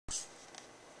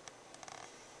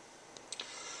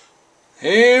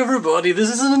Hey everybody, this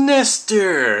is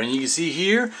Nestor, and you can see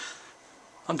here,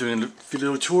 I'm doing a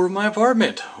video tour of my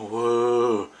apartment.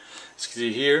 Whoa. As you can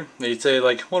see here, they say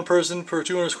like one person per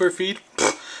 200 square feet.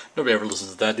 Pfft, nobody ever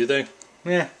listens to that, do they?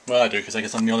 Yeah, well I do, because I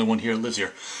guess I'm the only one here that lives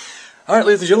here. Alright,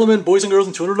 ladies and gentlemen, boys and girls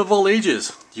and children of all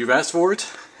ages, you've asked for it,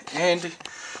 and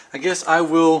I guess I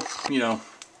will,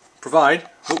 provide.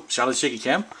 Oh, shout out to Shaky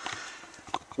Cam.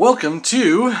 Welcome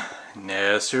to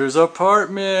Nestor's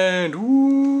apartment.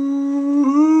 Woo!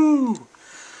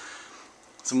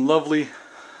 Some lovely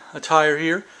attire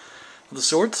here of the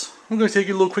sorts. I'm going to take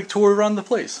you a little quick tour around the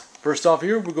place. First off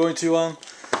here, we're going to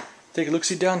take a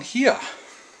look-see down here.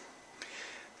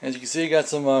 As you can see, I got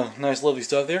some nice lovely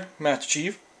stuff there. Master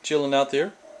Chief chilling out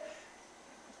there.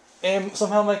 And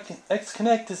somehow my X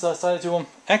Connect has decided to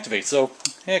activate, so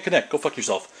yeah, Connect, go fuck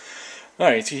yourself.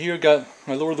 Alright, so here I got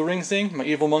my Lord of the Rings thing, my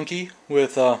evil monkey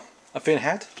with a fin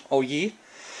hat. Oh yeah.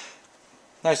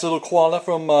 Nice little koala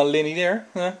from Lenny there.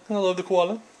 I love the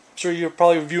koala. I'm sure you're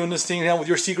probably viewing this thing now with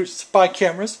your secret spy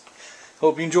cameras.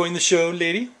 Hope you're enjoying the show,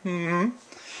 lady. Alright,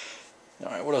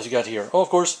 what else you got here? Oh, of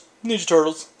course, Ninja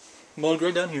Turtles. Mug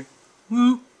right down here.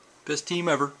 Woo! Best team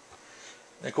ever.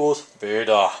 And of course,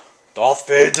 Vader. Darth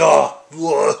Vader!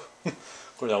 Of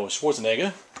course, that was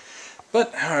Schwarzenegger.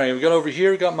 But, alright, we got over here,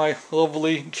 we got my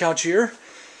lovely couch here.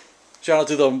 Shout out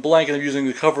to the blanket I'm using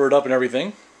to cover it up and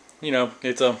everything. You know,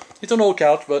 it's an old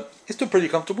couch, but it's still pretty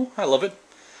comfortable. I love it.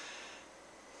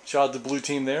 Shout out to the blue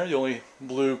team there, the only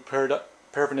blue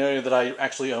paraphernalia that I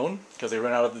actually own, because they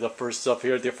ran out of the first stuff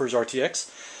here, the first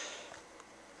RTX.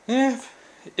 Yeah,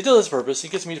 it does its purpose. It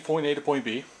gets me to point A to point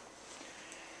B.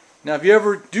 Now, if you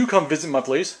ever do come visit my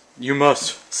place, you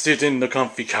must sit in the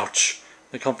comfy couch,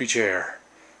 the comfy chair.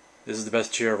 This is the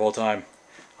best chair of all time.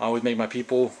 I always make my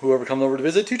people, whoever comes over to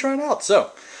visit, to try it out.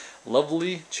 So,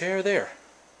 lovely chair there.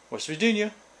 West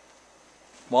Virginia.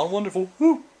 Wild and wonderful.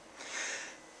 Woo!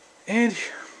 And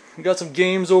we got some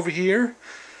games over here.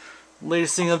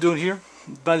 Latest thing I'm doing here,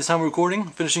 by this time we're recording,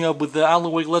 finishing up with the Alan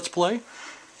Wake Let's Play.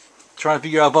 Trying to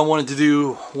figure out if I wanted to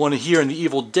do one here in the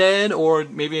Evil Dead or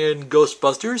maybe in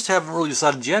Ghostbusters. Haven't really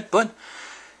decided yet, but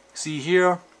see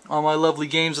here all my lovely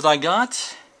games that I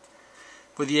got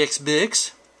for the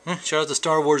Xbox. Shout out to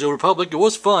Star Wars: The Old Republic. It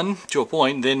was fun to a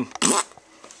point, then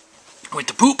went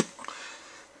to poop.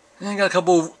 And I got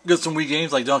some Wii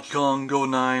games like Donkey Kong,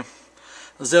 GoldenEye,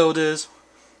 Zelda's,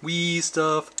 Wii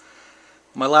stuff.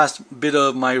 My last bit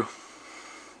of my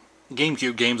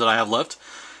GameCube games that I have left.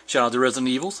 Shout out to Resident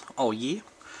Evils. Oh yeah.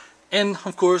 And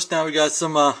of course now we got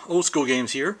some old school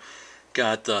games here.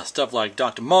 Got stuff like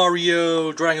Dr.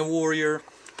 Mario, Dragon Warrior,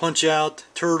 Punch Out,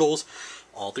 Turtles.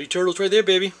 All three Turtles right there,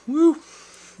 baby. Woo!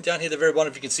 Down here at the very bottom,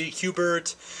 if you can see, Q*bert,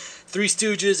 Three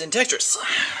Stooges, and Tetris.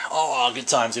 Oh, good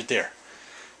times right there.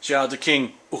 Shout out to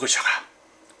King Uka Chaka.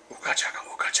 Uka Chaka,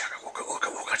 Uka Chaka, Uka Uka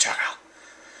Uka Chaka.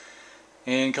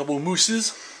 And a couple of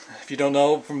mooses. If you don't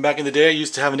know, from back in the day, I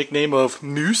used to have a nickname of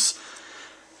Moose.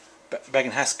 Back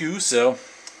in high school, so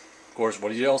of course,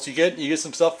 what else you get? You get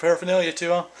some stuff, paraphernalia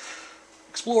to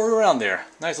explore around there.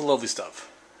 Nice and lovely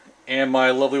stuff. And my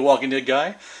lovely Walking Dead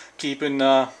guy, keeping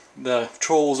the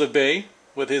trolls at bay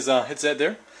with his headset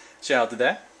there. Shout out to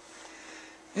that.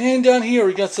 And down here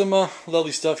we got some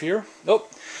lovely stuff here. Oh,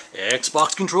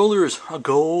 Xbox controllers, a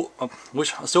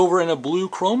silver and a blue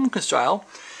chrome style.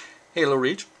 Halo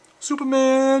Reach,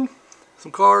 Superman,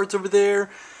 some cards over there.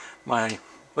 My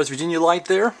West Virginia light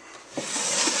there.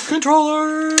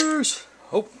 Controllers!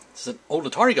 Oh, there's an old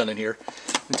Atari gun in here.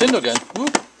 Nintendo gun.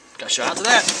 Whoop. Got a shout out to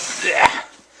that. Yeah.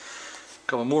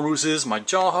 Couple more mooses. My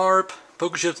jaw harp.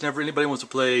 Poker chips. Never anybody wants to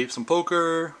play some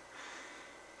poker.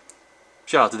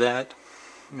 Shout out to that.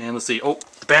 Man, let's see. Oh,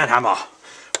 the band hammer.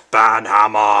 Band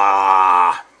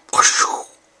hammer.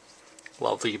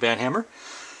 Lovely band hammer.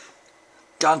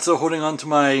 Got so holding on to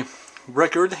my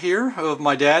record here of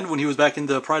my dad when he was back in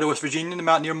the Pride of West Virginia in the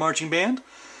Mountaineer Marching Band.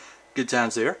 Good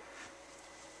times there.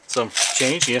 Some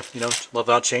change, yeah, love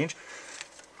that change.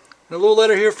 And a little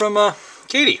letter here from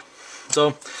Katie.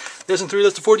 So, lesson 3,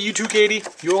 lesson 4 to you too, Katie.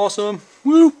 You're awesome.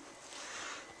 Woo!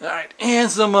 Alright, and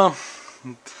some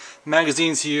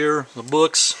magazines here, some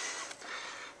books,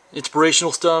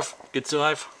 inspirational stuff, good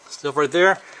stuff right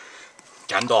there.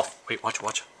 Gandalf. Wait,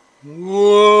 watch.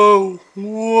 Whoa!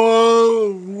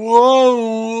 Whoa!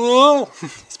 Whoa! Whoa!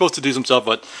 He's supposed to do some stuff,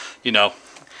 but,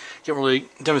 can't really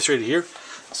demonstrate it here.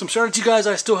 Some strategy guys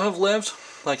I still have left,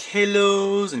 like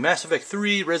Halos and Mass Effect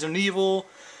 3, Resident Evil,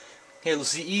 Halo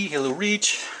CE, Halo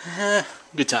Reach.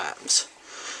 Good times.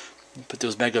 Put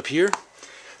those back up here.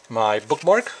 My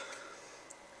bookmark.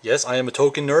 Yes, I am a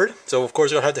Tolkien nerd, so of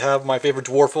course I have to have my favorite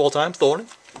dwarf of all time, Thorin.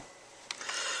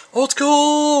 Old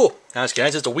school! That's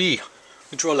just a Wii.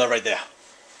 Control that right there.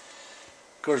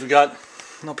 Of course, we got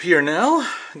up here now.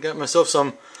 I got myself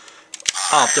some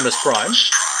Optimus Prime.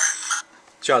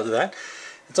 Shout out to that.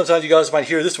 And sometimes you guys might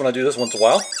hear this when I do this once in a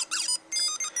while.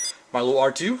 My little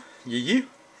R2, yee.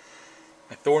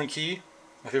 My Thorn Key,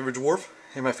 my favorite dwarf,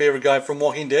 and my favorite guy from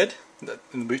Walking Dead,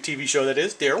 in the TV show that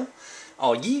is, Daryl.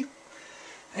 Oh yee.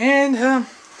 And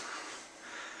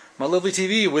my lovely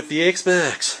TV with the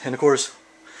Xbox. And of course,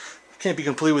 can't be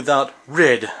complete without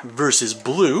red versus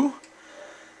blue.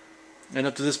 And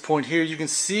up to this point here, you can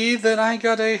see that I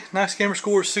got a nice gamer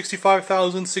score of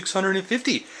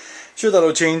 65,650. Sure,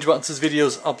 that'll change once this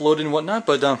video's uploaded and whatnot,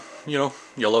 but you know,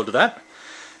 YOLO to that.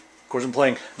 Of course, I'm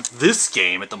playing this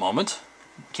game at the moment.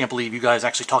 Can't believe you guys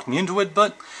actually talked me into it,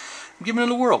 but I'm giving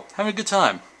it a whirl, having a good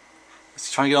time.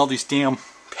 Just trying to get all these damn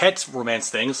pet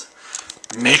romance things.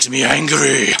 Makes me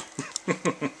angry.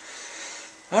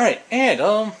 Alright, and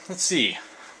let's see.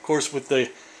 Of course, with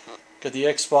the got the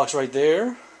Xbox right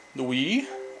there, the Wii,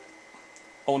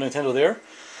 old Nintendo there.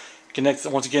 Connect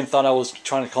once again. Thought I was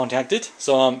trying to contact it,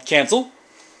 so cancel.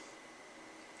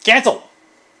 Cancel.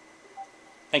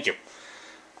 Thank you.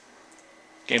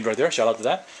 Game's right there. Shout out to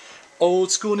that.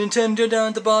 Old school Nintendo down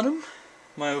at the bottom.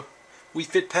 My Wii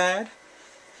Fit pad,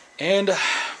 and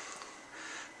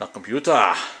the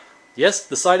computer. Yes,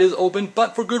 the site is open,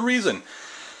 but for good reason.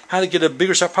 Had to get a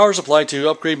bigger power supply to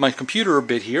upgrade my computer a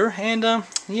bit here, and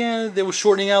yeah, they were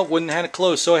shortening out when I had it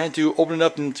closed, so I had to open it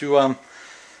up and to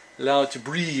allow it to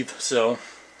breathe. So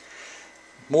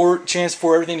more chance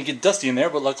for everything to get dusty in there,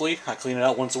 but luckily I clean it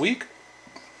out once a week.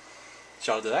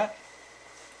 Shout out to that.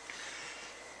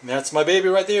 And that's my baby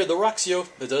right there, the Roxio,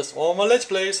 that does all my Let's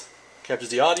Plays. Captures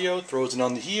the audio, throws it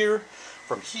on here,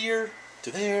 from here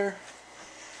to there.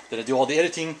 Then I do all the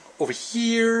editing over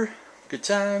here. Good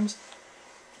times.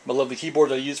 I love the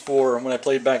keyboard that I used for when I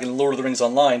played back in Lord of the Rings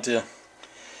Online to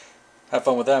have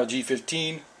fun with that with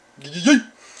G15.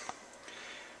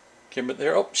 Camera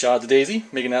there. Oh, shout out to Daisy,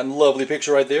 making that lovely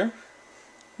picture right there.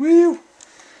 Woo!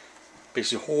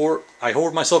 Basically, I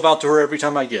hoard myself out to her every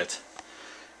time I get.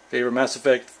 Favorite Mass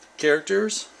Effect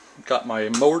characters. Got my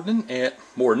Morden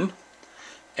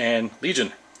and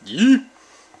Legion. Yee!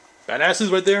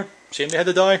 Badasses right there. Shame they had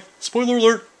to die. Spoiler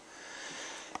alert.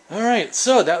 Alright,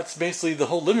 so that's basically the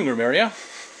whole living room area.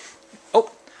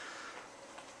 Oh!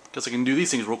 Guess I can do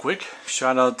these things real quick.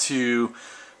 Shout out to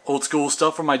old school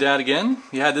stuff from my dad again.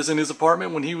 He had this in his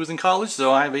apartment when he was in college,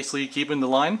 so I basically keep in the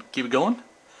line, keep it going.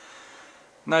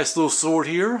 Nice little sword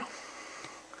here.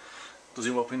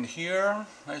 Zoom up in here.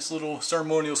 Nice little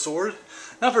ceremonial sword.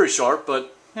 Not very sharp,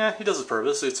 but yeah, he does its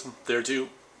purpose. It's there to,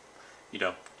 you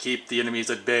know, keep the enemies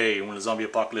at bay when the zombie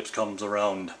apocalypse comes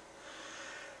around.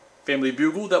 Family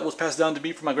bugle that was passed down to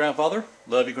me from my grandfather.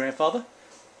 Love you, grandfather.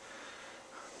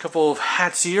 Couple of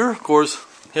hats here. Of course,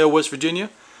 hail West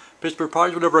Virginia. Pittsburgh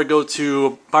Pirates. Whenever I go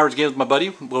to Pirates games with my buddy,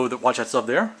 we'll watch that stuff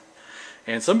there.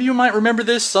 And some of you might remember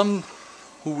this. Some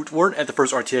who weren't at the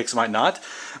first RTX might not.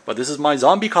 But this is my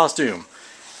zombie costume.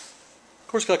 Of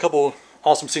course, got a couple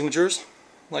awesome signatures,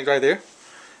 like right there.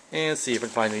 And see if I can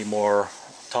find any more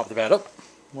top of the bat up.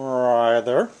 Right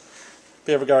there.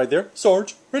 Favorite guy right there.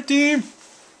 Sarge. Red team.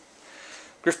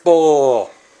 Griff Ball.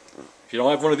 If you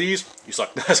don't have one of these, you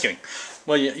suck. Just kidding.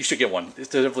 Well, yeah, you should get one. It's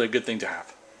definitely a good thing to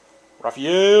have.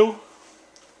 Raphael.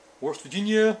 West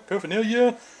Virginia.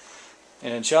 Paraphernalia.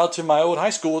 And shout out to my old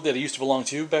high school that I used to belong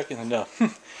to back in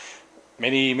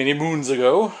many, many moons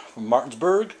ago. From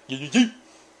Martinsburg.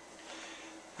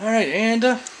 Alright, and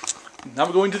now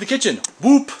we're going to the kitchen.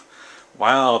 Whoop!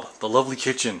 Wow, the lovely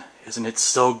kitchen. Isn't it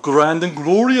so grand and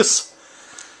glorious?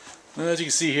 As you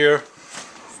can see here,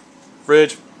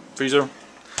 fridge, freezer,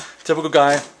 typical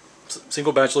guy,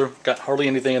 single bachelor, got hardly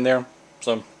anything in there.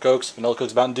 Some Cokes, vanilla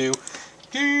Cokes, Mountain Dew,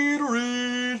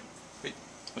 Gatorade. Wait,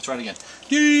 let's try it again.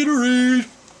 Gatorade.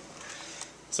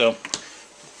 So,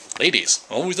 ladies,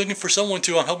 always looking for someone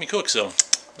to help me cook. So,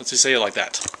 let's just say it like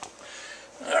that.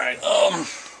 All right,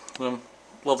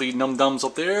 lovely num-dums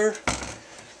up there.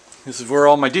 This is where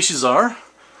all my dishes are.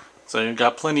 So you've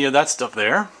got plenty of that stuff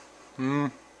there.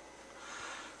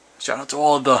 Shout out to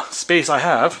all of the space I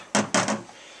have.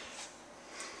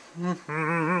 As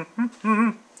you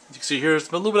can see here, it's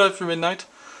a little bit after midnight.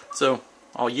 So,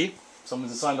 oh ye,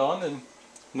 someone's signed on, and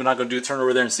we're not going to do a turn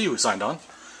over there and see who signed on.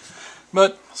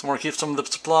 But, some more keep some of the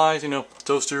supplies, you know,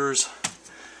 toasters,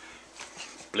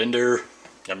 blender,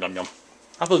 yum yum yum.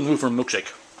 I'm supposed to move for a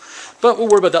milkshake. But we'll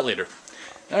worry about that later.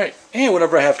 Alright, and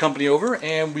whenever I have company over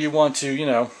and we want to, you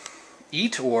know,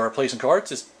 eat or play some cards,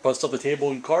 just bust up the table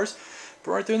and cards,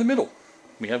 but right there in the middle.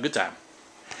 We have a good time.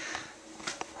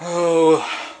 Oh,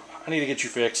 I need to get you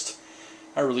fixed.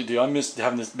 I really do. I miss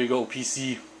having this big old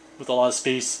PC with a lot of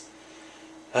space.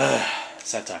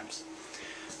 Sad times.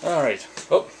 Alright.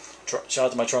 Oh, shout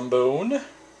out to my trombone.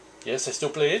 Yes, I still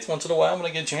play it once in a while when I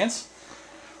get a chance.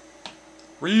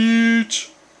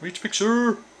 Reach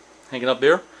picture. Hanging up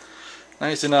there.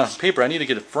 Nice in paper. I need to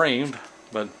get it framed,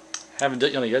 but haven't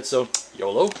done it yet, so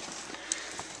YOLO.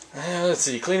 Let's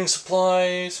see, cleaning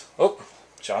supplies. Oh,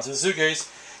 shout out to the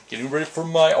suitcase. Getting ready for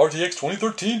my RTX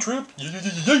 2013 trip.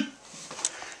 Yay!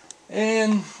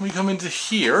 And we come into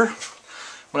here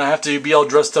when I have to be all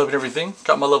dressed up and everything.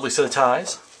 Got my lovely set of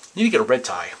ties. Need to get a red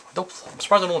tie. I'm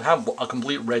surprised I don't have a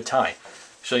complete red tie.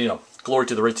 So, you know, glory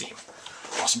to the red team.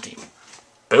 Awesome team.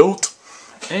 Belt.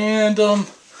 And,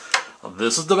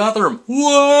 this is the bathroom.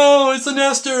 Whoa, it's a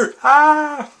nester.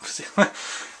 Ah!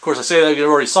 Of course, I say that you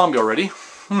already saw me already.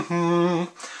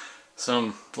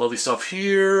 Some lovely stuff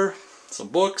here. Some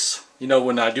books. You know,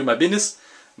 when I do my business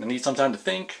and I need some time to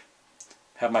think,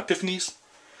 have my epiphanies.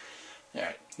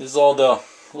 Alright, this is all the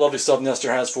lovely stuff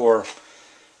Nestor has for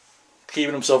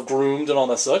keeping himself groomed and all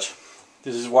that such.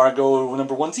 This is where I go with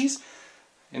number onesies.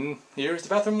 And here's the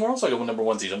bathroom where also I go with number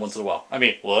onesies once in a while. I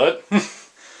mean, what?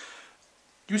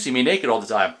 You see me naked all the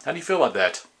time. How do you feel about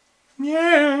that?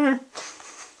 Yeah.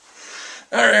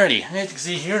 Alrighty, as you can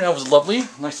see here, that was lovely.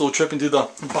 Nice little trip into the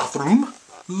bathroom.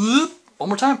 One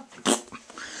more time.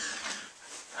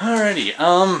 Alrighty,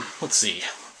 let's see.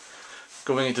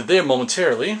 Going into there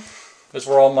momentarily. That's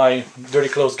where all my dirty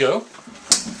clothes go.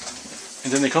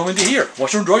 And then they come into here.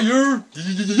 Washer and dryer.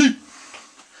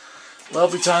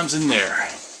 Lovely times in there.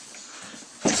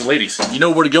 So ladies, you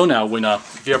know where to go now when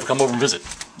if you ever come over and visit.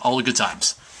 All the good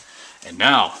times. And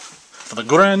now, for the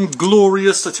grand,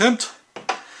 glorious attempt,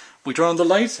 we turn on the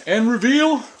light and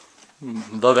reveal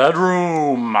the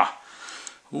bedroom.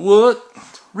 What?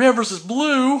 Red versus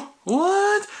blue?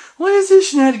 What? What is this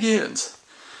shenanigans?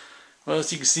 Well,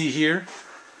 as you can see here,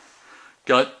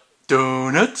 got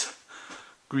Donut,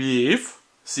 Grief,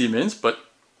 Siemens, but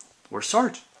where's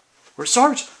Sarge? Where's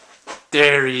Sarge?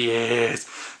 There he is.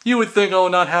 You would think I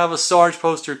would not have a Sarge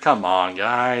poster. Come on,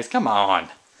 guys. Come on.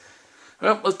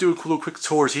 Well, let's do a little quick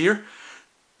tours here.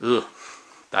 Ugh.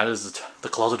 That is the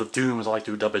Closet of Doom, as I like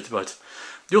to dub it, but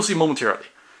you'll see momentarily.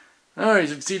 Alright, as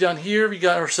you can see down here, we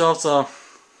got ourselves a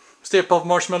Stay Puft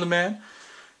Marshmallow Man.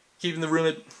 Keeping the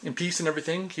room in peace and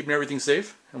everything, keeping everything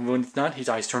safe. And when it's not, his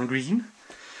eyes turn green.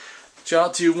 Shout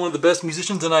out to one of the best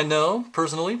musicians that I know,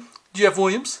 personally, Jeff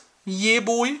Williams. Yeah,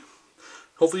 boy.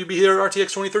 Hopefully you'll be here at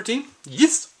RTX 2013.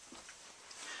 Yes!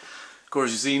 Of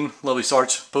course, you've seen lovely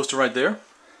Sarge poster right there.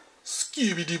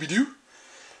 Scooby-Dooby-Doo.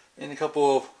 And a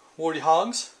couple of Warty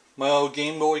Hogs. My old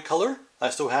Game Boy Color. I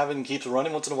still have it and keeps it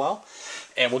running once in a while.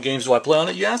 And what games do I play on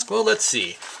it, you ask? Well, let's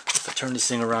see. If I turn this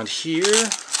thing around here,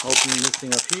 open this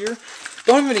thing up here.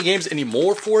 Don't have any games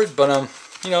anymore for it, but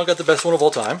you know, I got the best one of all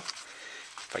time.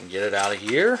 If I can get it out of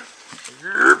here.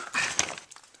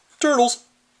 Turtles.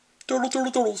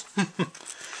 Turtles. Man,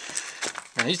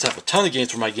 I used to have a ton of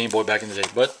games for my Game Boy back in the day,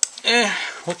 but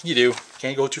what can you do?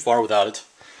 Can't go too far without it.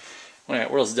 Alright,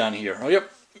 what else is down here? Oh,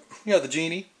 yep. You got the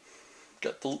genie.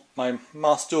 Got my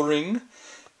master ring.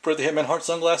 For the Hitman Heart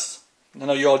sunglasses. I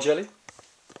know you're all jelly.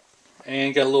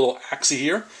 And got a little axe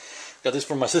here. Got this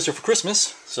from my sister for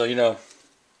Christmas. So, you know,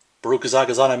 Baruch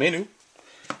Zagazana menu.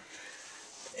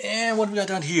 And what do we got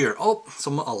down here? Oh,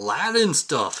 some Aladdin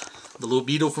stuff. The little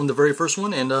beetle from the very first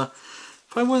one. And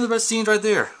probably one of the best scenes right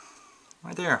there.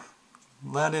 Right there.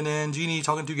 Aladdin and Genie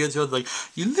talking together. Like,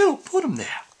 you little put them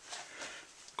there.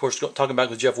 Of course, talking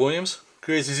back with Jeff Williams.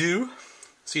 Crazy Zoo.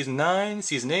 Season 9,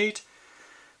 Season 8.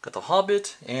 Got the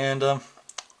Hobbit. And, now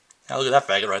look at that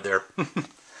faggot right there.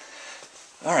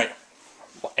 Alright.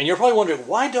 And you're probably wondering,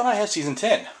 why don't I have Season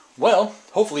 10? Well,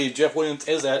 hopefully Jeff Williams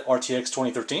is at RTX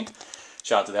 2013.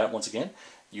 Shout out to that once again.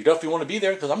 You definitely want to be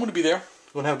there, because I'm going to be there.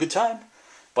 We're going to have a good time.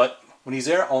 But when he's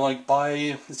there, I'll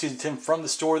buy the Season 10 from the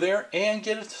store there and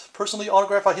get it personally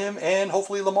autographed by him and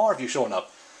hopefully Lamar if you're showing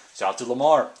up. Shout out to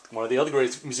Lamar, one of the other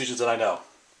great musicians that I know.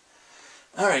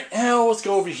 Alright, now let's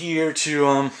go over here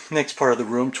to next part of the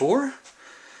room tour.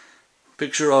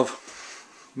 Picture of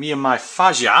me and my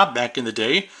Faja back in the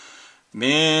day.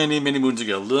 Many moons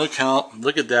ago. Look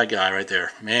at that guy right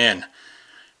there. Man,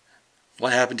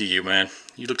 what happened to you, man?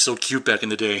 You look so cute back in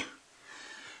the day.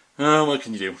 What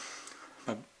can you do?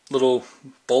 My little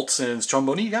bolts and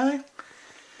trombone guy.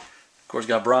 Of course,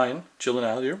 got Brian chilling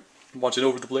out here, watching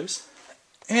over the place.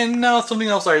 And now something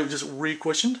else I just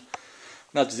re-questioned.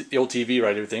 Not just the old TV,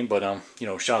 right, everything, but, you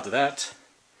know, shout out to that.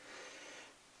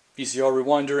 VCR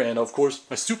Rewinder, and of course,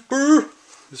 my Super.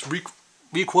 Just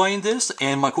reacquiring this,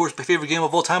 and of course, my favorite game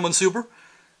of all time on Super.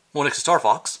 One next to Star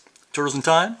Fox. Turtles in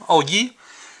Time. Oh, yeah.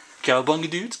 Cowabunga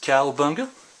dudes. Cowabunga.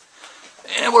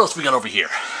 And what else we got over here?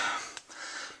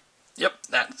 Yep,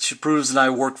 that proves that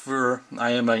I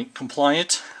am a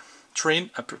compliant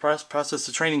I process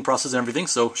the training process and everything,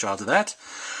 so shout out to that.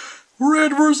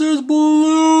 Red versus blue!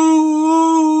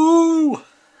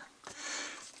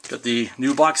 Got the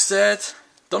new box set.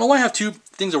 Don't know why I have two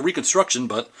things of reconstruction,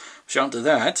 but shout out to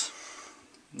that.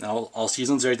 Now, all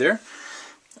seasons right there.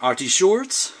 RT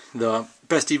Shorts, the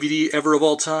best DVD ever of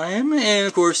all time, and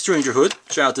of course Strangerhood.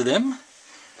 Shout out to them.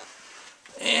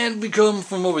 And we come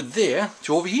from over there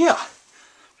to over here.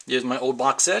 Here's my old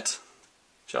box set.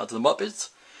 Shout out to the Muppets.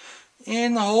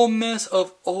 And the whole mess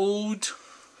of old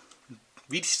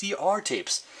VCR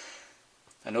tapes.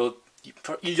 I know you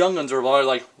young ones are probably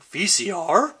like,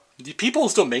 VCR? Do people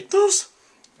still make those?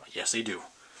 Yes, they do.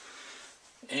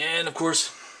 And of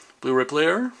course, Blu-ray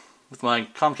player with my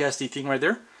Comcast thing right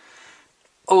there.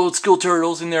 Old school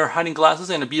turtles in their hiding glasses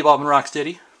and a Bebop and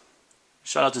Rocksteady.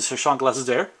 Shout out to Sean Glasses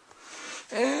there.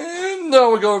 And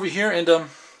now we go over here and some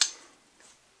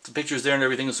pictures there and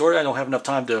everything of sort. I don't have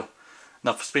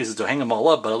enough spaces to hang them all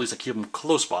up, but at least I keep them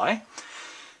close by.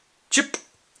 Chip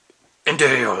and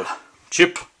Dale.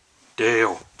 Chip,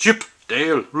 Dale. Chip,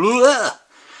 Dale. Blah.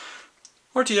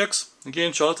 RTX.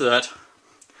 Again, shout out to that.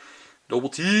 Noble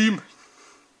team.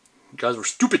 You guys were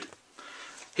stupid.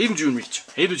 Hated you, Reach.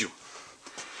 Hated you.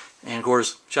 And of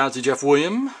course, shout out to Jeff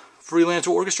William,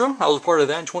 Freelancer Orchestra. I was a part of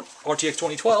that in RTX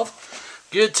 2012.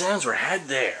 Good times were had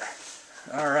there.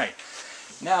 Alright.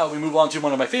 Now we move on to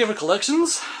one of my favorite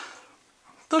collections.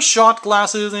 The shot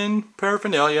glasses and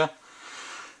paraphernalia.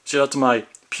 Shout out to my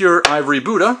pure ivory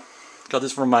Buddha. Got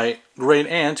this from my great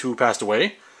aunt who passed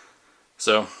away.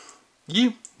 So,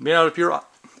 yeah, made out of pure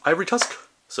ivory tusk.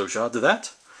 So shout out to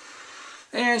that.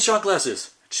 And shot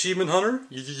glasses. Achievement Hunter.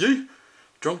 Yeah.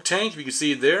 Drunk Tank, if you can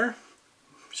see it there.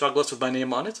 Shot glass with my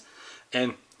name on it.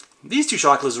 And these two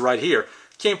shot glasses right here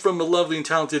came from the lovely and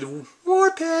talented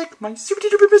Warpack. My super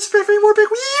duper best friend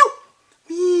Warpack. Wee!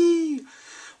 Wee!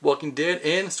 Walking Dead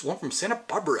and one from Santa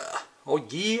Barbara. Oh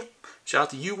yeah. Shout out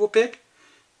to you, Warpack.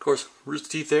 Of course, Rooster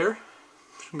Teeth there.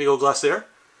 Big old glass there.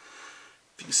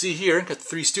 If you can see here, got the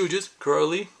Three Stooges,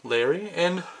 Curly, Larry,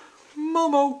 and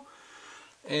Momo.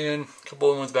 And a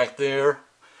couple of ones back there.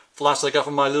 Flashlight I got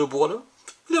from my little boy.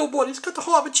 Little boy's got the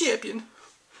heart of a champion.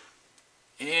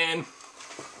 And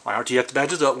my RTX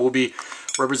badges that will be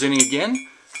representing again.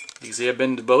 You can see I've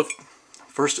been to both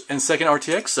first and second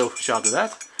RTX, so shout out to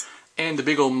that. And the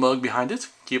big old mug behind it,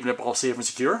 keeping it all safe and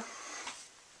secure.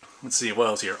 Let's see, what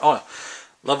else here? Oh,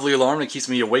 lovely alarm that keeps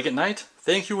me awake at night.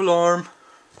 Thank you, alarm.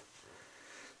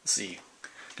 Let's see,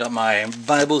 got my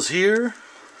Bibles here.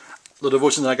 The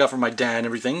devotion that I got from my dad and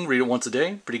everything. Read it once a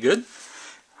day, pretty good.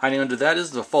 Hiding under that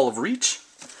is The Fall of Reach.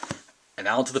 And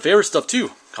now to the favorite stuff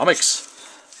too, comics.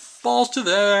 Balls to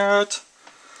that.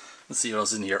 Let's see what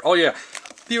else is in here. Oh yeah,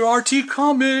 the RT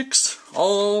comics.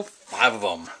 All 5 of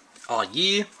them. Oh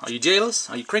yeah, are you jealous?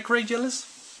 Are you cray jealous?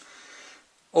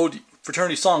 Oh, the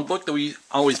fraternity song book that we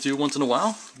always do once in a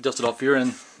while. Dust it off here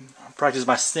and practice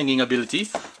my singing ability.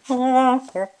 Shout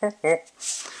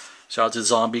out to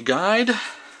Zombie Guide.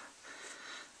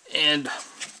 And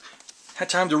had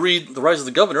time to read The Rise of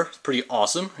the Governor. It's pretty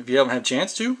awesome. If you haven't had a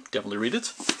chance to, definitely read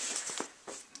it.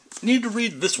 Need to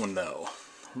read this one though.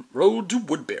 Road to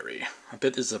Woodbury. I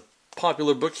bet this is a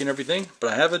popular book and everything,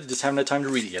 but I just haven't had time to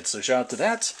read it yet, so shout out to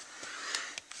that.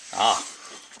 Ah,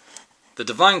 The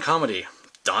Divine Comedy.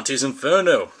 Dante's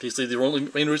Inferno. Basically the only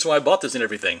main reason why I bought this and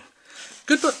everything.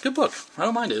 Good book, good book. I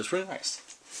don't mind it, it's really nice.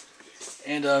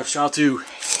 And shout out to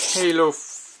Halo,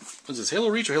 what is this, Halo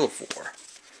Reach or Halo 4?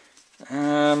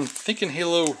 Thinking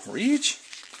Halo Reach?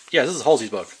 Yeah, this is Halsey's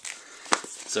book.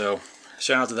 So,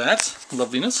 shout out to that.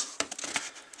 Loveliness.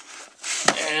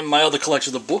 And my other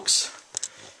collection of books.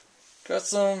 Got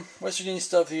some West Virginia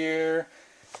stuff here.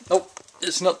 Oh,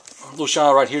 it's not a little shout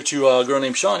out right here to a girl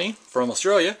named Shawnee from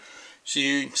Australia.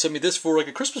 She sent me this for like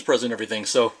a Christmas present and everything,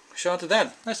 so shout out to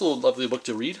that. Nice little lovely book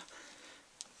to read.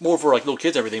 More for like little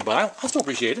kids and everything, but I still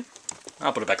appreciate it.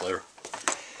 I'll put it back later.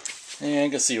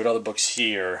 And let's see what other books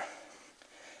here.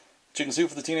 Chicken Soup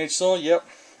for the Teenage Soul, yep,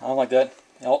 I don't like that.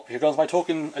 Oh, here comes my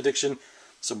Tolkien addiction.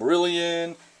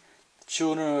 Silmarillion,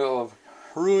 Children of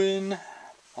Ruin,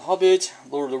 The Hobbit,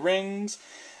 Lord of the Rings,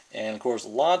 and of course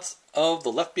lots of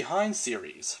the Left Behind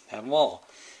series. Have them all.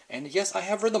 And yes, I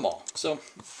have read them all. So,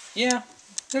 yeah,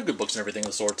 they're good books and everything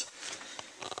of the sort.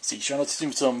 Let's see, trying to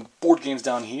do some board games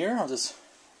down here. I'll just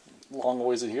long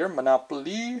ways in here.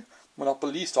 Monopoly,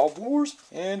 Monopoly Star Wars,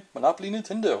 and Monopoly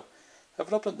Nintendo.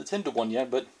 Haven't opened the Nintendo one yet,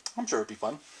 but I'm sure it'd be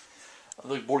fun.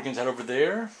 The board games out over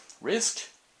there. Risk,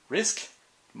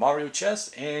 Mario Chess,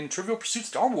 and Trivial Pursuit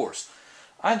Star Wars.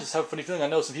 I just have a funny feeling I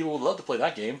know some people would love to play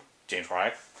that game. James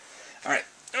Wright. Alright.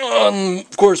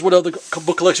 Of course, what other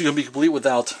book collection can be complete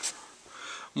without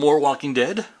more Walking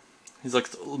Dead? He's like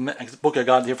the book I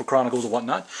got here for Chronicles and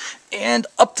whatnot. And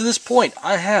up to this point,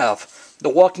 I have The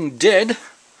Walking Dead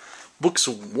books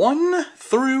 1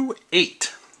 through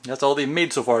 8. That's all they've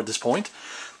made so far at this point.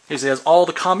 It has all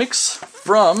the comics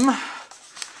from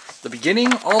the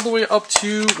beginning all the way up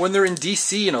to when they're in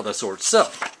DC and all that sort. So,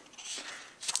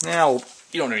 now,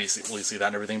 you don't really see that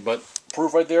and everything, but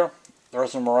proof right there. The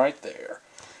rest of them are right there.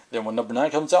 Then when number 9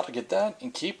 comes out, I get that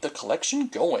and keep the collection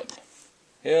going.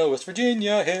 Hell, West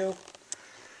Virginia, hell.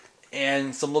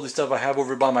 And some lovely stuff I have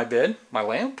over by my bed, my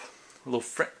lamp. A little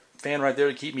fan right there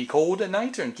to keep me cold at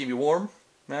night and keep me warm.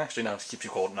 Actually, no, it keeps you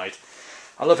cold at night.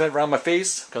 I love having it around my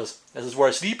face because this is where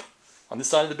I sleep. On this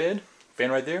side of the bed.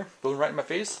 Fan right there, blowing right in my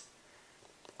face.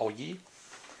 Oh yeah.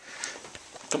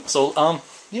 So,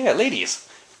 yeah, ladies.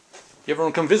 If you ever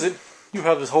want to come visit, you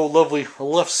have this whole lovely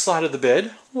left side of the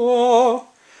bed. Whoa.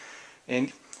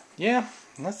 And, yeah,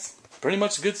 that's pretty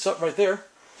much good stuff right there.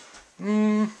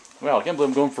 Well, I can't believe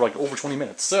I'm going for like over 20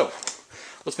 minutes. So,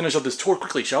 let's finish up this tour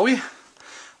quickly, shall we?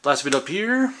 Last bit up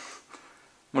here.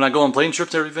 When I go on plane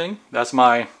trips and everything, that's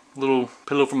my little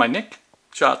pillow for my neck.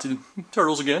 Shout out to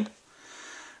Turtles again.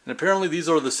 And apparently these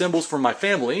are the symbols for my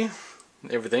family.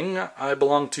 Everything. I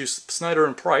belong to Snyder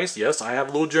and Price. Yes, I have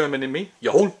a little German in me.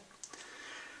 Yo!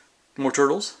 More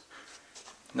turtles.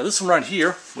 Now this one right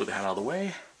here, with the hat out of the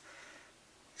way.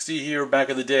 See here, back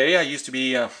in the day, I used to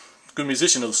be a good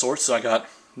musician of the sorts, so I got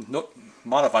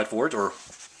modified for it, or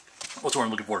what's the word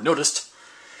I'm looking for? Noticed.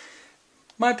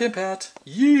 My pimp hat.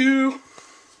 You!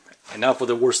 And now for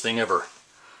the worst thing ever.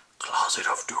 Closet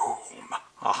of Doom.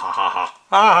 Ha ha ha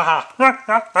ha.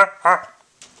 Ha ha.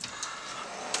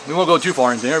 We won't go too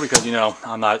far in there because, you know,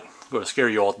 I'm not going to scare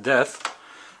you all to death.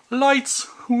 Lights!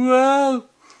 Whoa!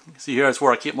 See here, that's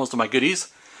where I keep most of my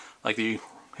goodies. Like the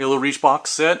Halo Reach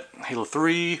box set, Halo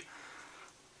 3,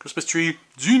 Christmas tree,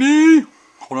 Genie!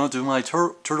 Hold on to my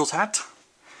Turtles hat.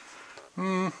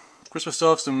 Christmas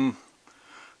stuff, some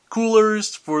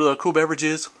coolers for the cool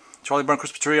beverages. Charlie Brown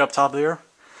Christmas tree up top there.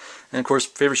 And of course,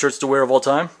 favorite shirts to wear of all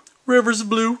time. Rivers of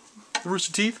Blue, the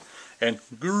Rooster Teeth, and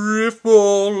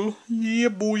Griffball. Yeah,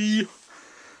 boy.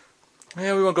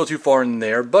 Yeah, we won't go too far in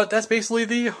there, but that's basically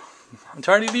the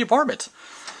entirety of the apartment.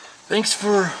 Thanks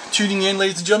for tuning in,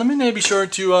 ladies and gentlemen, and be sure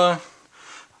to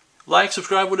like,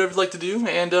 subscribe, whatever you'd like to do,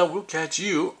 and we'll catch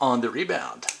you on the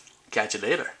rebound. Catch you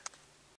later.